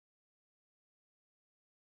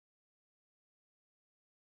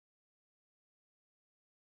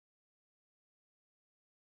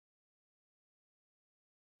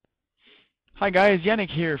Hi guys,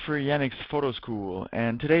 Yannick here for Yannick's Photo School,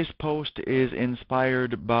 and today's post is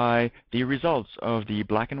inspired by the results of the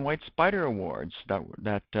Black and White Spider Awards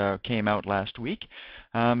that came out last week.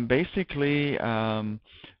 I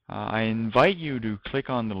invite you to click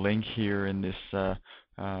on the link here in this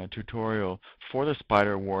tutorial for the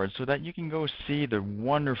Spider Awards so that you can go see the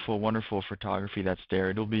wonderful, wonderful photography that's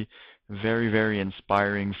there. It'll be very, very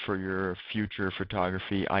inspiring for your future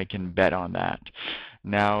photography. I can bet on that.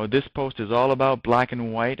 Now, this post is all about black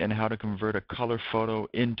and white and how to convert a color photo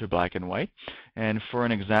into black and white. And for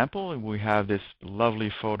an example, we have this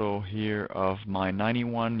lovely photo here of my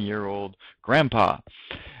 91-year-old grandpa.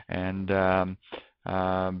 And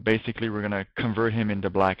basically, we're going to convert him into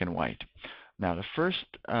black and white. Now,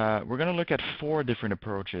 we're going to look at 4 different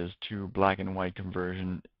approaches to black and white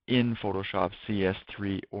conversion in Photoshop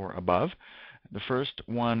CS3 or above. The first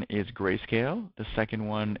one is Grayscale. The second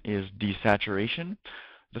one is desaturation.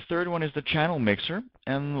 The third one is the channel mixer.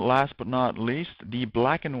 And last but not least, the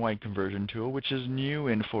black and white conversion tool, which is new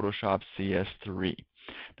in Photoshop CS3.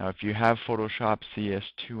 Now, if you have Photoshop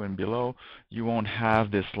CS2 and below, you won't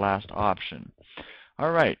have this last option.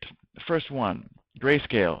 All right, the first one,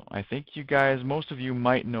 Grayscale. I think most of you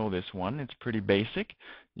might know this one. It's pretty basic.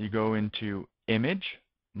 You go into Image,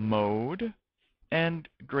 Mode, and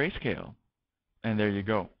Grayscale. And there you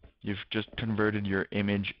go. You've just converted your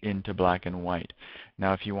image into black and white.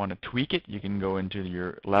 Now, if you want to tweak it, you can go into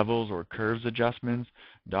your levels or curves adjustments,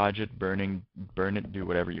 dodge it, burn it, do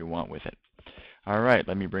whatever you want with it. All right,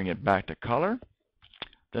 let me bring it back to color.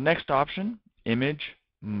 The next option, Image,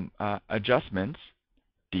 Adjustments,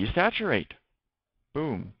 Desaturate.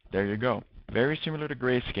 Boom, there you go. Very similar to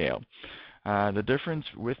Grayscale. The difference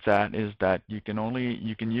with that is that you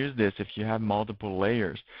can use this if you have multiple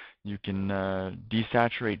layers. You can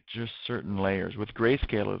desaturate just certain layers. With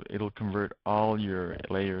Grayscale, it'll convert all your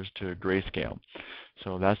layers to Grayscale.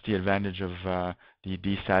 So that's the advantage of the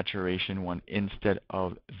desaturation one instead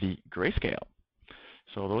of the Grayscale.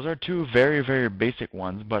 So those are 2 very, very basic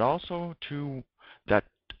ones, but also 2 that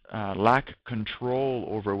lack control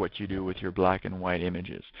over what you do with your black and white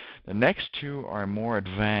images. The next 2 are more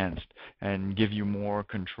advanced and give you more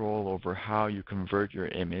control over how you convert your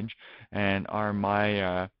image and are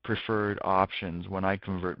my preferred options when I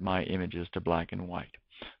convert my images to black and white.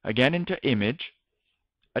 Again, into Image,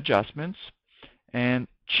 Adjustments, and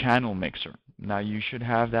Channel Mixer. Now, you should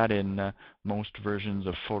have that in most versions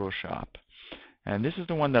of Photoshop. And this is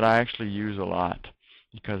the one that I actually use a lot,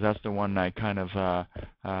 because that's the one I kind of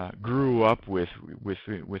grew up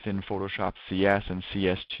within Photoshop CS and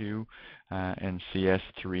CS2 and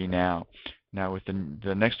CS3 now. Now with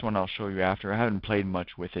the next one I'll show you after, I haven't played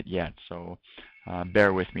much with it yet, so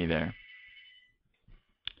bear with me there.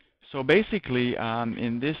 So basically,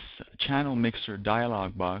 in this channel mixer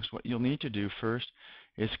dialog box, what you'll need to do first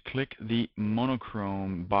is click the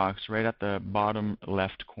monochrome box right at the bottom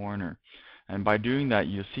left corner. And by doing that,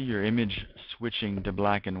 you'll see your image switching to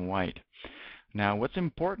black and white. Now, what's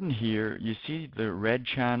important here, you see the red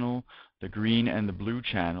channel, the green and the blue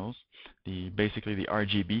channels, basically the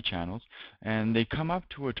RGB channels, and they come up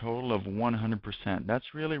to a total of 100%.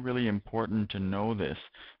 That's really, really important to know this,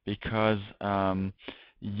 because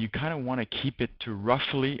you kind of want to keep it to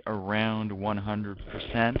roughly around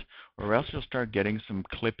 100%, or else you'll start getting some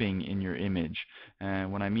clipping in your image.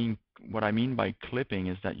 And what I mean by clipping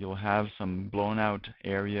is that you'll have some blown out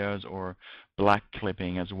areas or black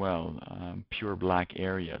clipping as well, pure black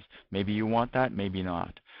areas. Maybe you want that, maybe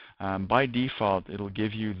not. By default, it'll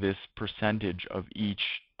give you this percentage of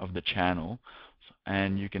each of the channel,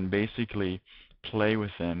 and you can basically play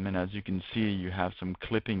with them. And as you can see, you have some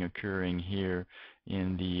clipping occurring here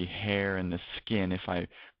in the hair and the skin if I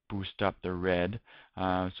boost up the red.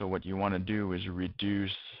 So what you want to do is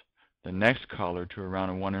reduce the next color to around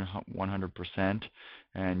 100%,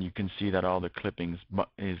 and you can see that all the clippings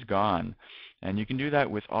is gone. And you can do that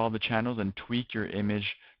with all the channels and tweak your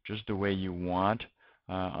image just the way you want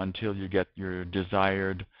until you get your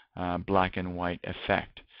desired black and white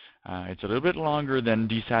effect. It's a little bit longer than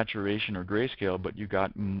desaturation or grayscale, but you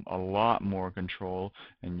got a lot more control,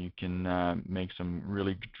 and you can make some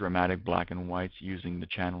really dramatic black and whites using the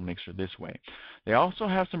channel mixer this way. They also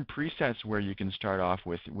have some presets where you can start off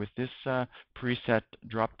with this preset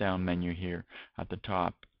drop-down menu here at the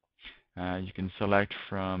top. You can select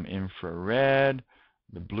from infrared,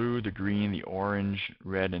 the blue, the green, the orange,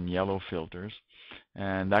 red, and yellow filters.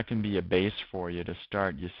 And that can be a base for you to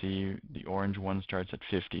start. You see the orange one starts at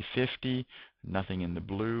 50-50, nothing in the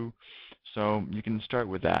blue. So you can start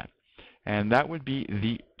with that. And that would be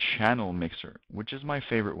the channel mixer, which is my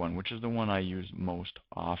favorite one, which is the one I use most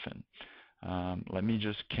often. Let me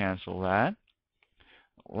just cancel that.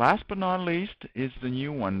 Last but not least is the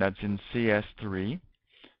new one that's in CS3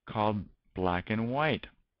 called black and white.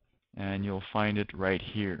 And you'll find it right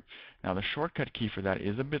here. Now the shortcut key for that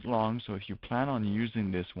is a bit long, so if you plan on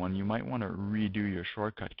using this one, you might want to redo your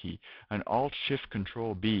shortcut key. An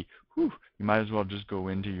Alt-Shift-Control-B, whew, you might as well just go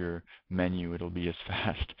into your menu. It'll be as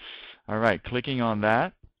fast. All right, clicking on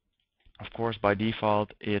that, of course, by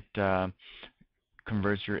default, it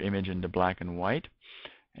converts your image into black and white.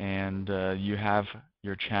 And you have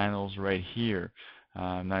your channels right here.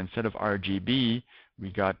 Now instead of RGB, we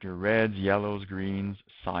got your reds, yellows, greens,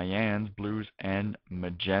 cyans, blues, and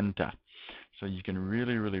magenta. So you can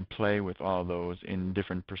really play with all those in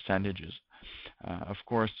different percentages. Of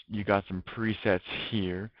course, you got some presets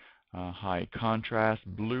here. High contrast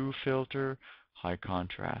blue filter, high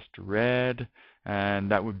contrast red, and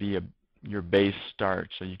that would be your base start.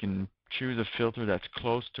 So you can choose a filter that's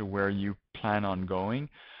close to where you plan on going,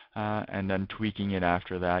 and then tweaking it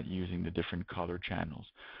after that using the different color channels.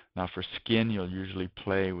 Now for skin, you'll usually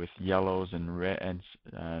play with yellows and reds,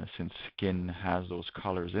 since skin has those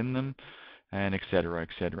colors in them, and etc.,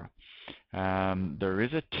 etc. There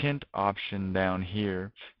is a tint option down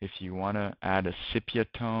here if you want to add a sepia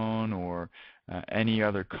tone or any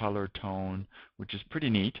other color tone, which is pretty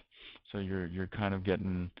neat. So you're kind of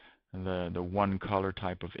getting the one color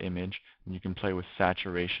type of image, and you can play with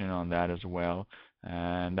saturation on that as well.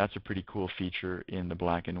 And that's a pretty cool feature in the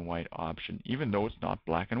black and white option, even though it's not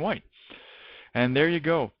black and white. And there you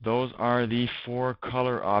go. Those are the 4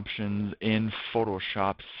 color options in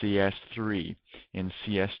Photoshop CS3. In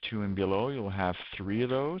CS2 and below, you'll have 3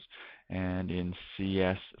 of those. And in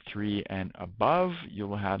CS3 and above,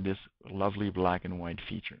 you'll have this lovely black and white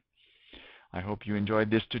feature. I hope you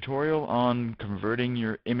enjoyed this tutorial on converting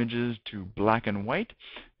your images to black and white.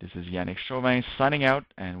 This is Yannick Chauvin signing out,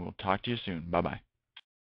 and we'll talk to you soon. Bye-bye.